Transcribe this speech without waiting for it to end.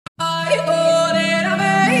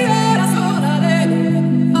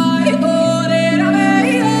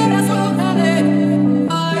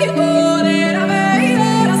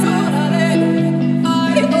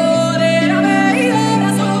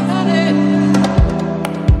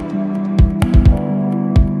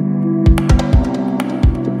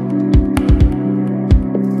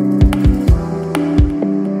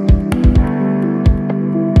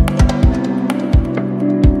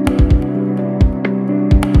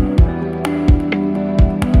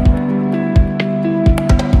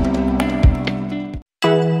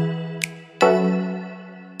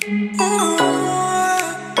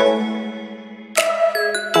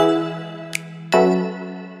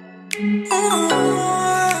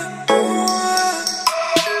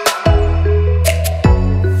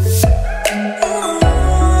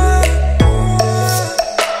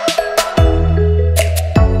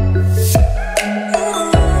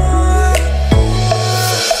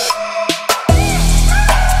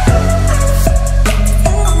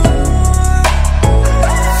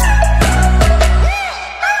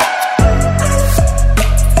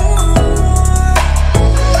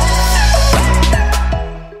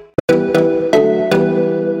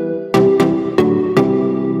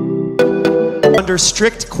Under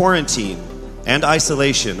strict quarantine and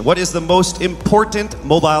isolation, what is the most important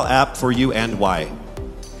mobile app for you and why?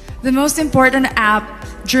 The most important app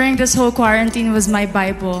during this whole quarantine was my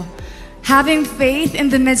Bible. Having faith in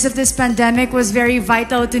the midst of this pandemic was very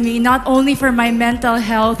vital to me, not only for my mental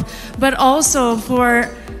health, but also for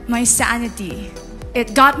my sanity.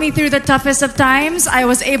 It got me through the toughest of times. I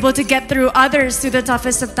was able to get through others through the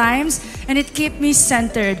toughest of times, and it kept me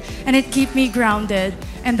centered and it kept me grounded.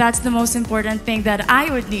 And that's the most important thing that I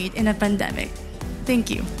would need in a pandemic. Thank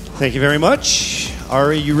you. Thank you very much.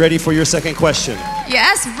 Are you ready for your second question?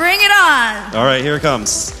 Yes, bring it on. All right, here it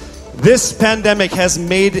comes. This pandemic has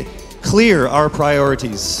made clear our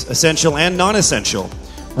priorities, essential and non-essential.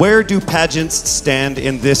 Where do pageants stand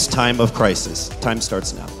in this time of crisis? Time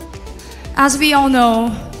starts now. As we all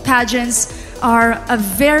know, pageants are a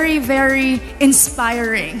very, very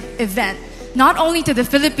inspiring event. Not only to the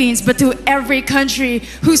Philippines, but to every country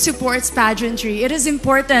who supports pageantry. It is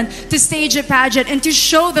important to stage a pageant and to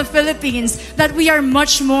show the Philippines that we are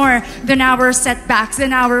much more than our setbacks,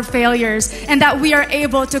 than our failures, and that we are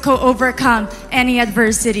able to overcome any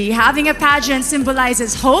adversity. Having a pageant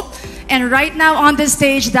symbolizes hope, and right now on the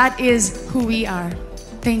stage, that is who we are.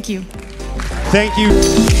 Thank you. Thank you.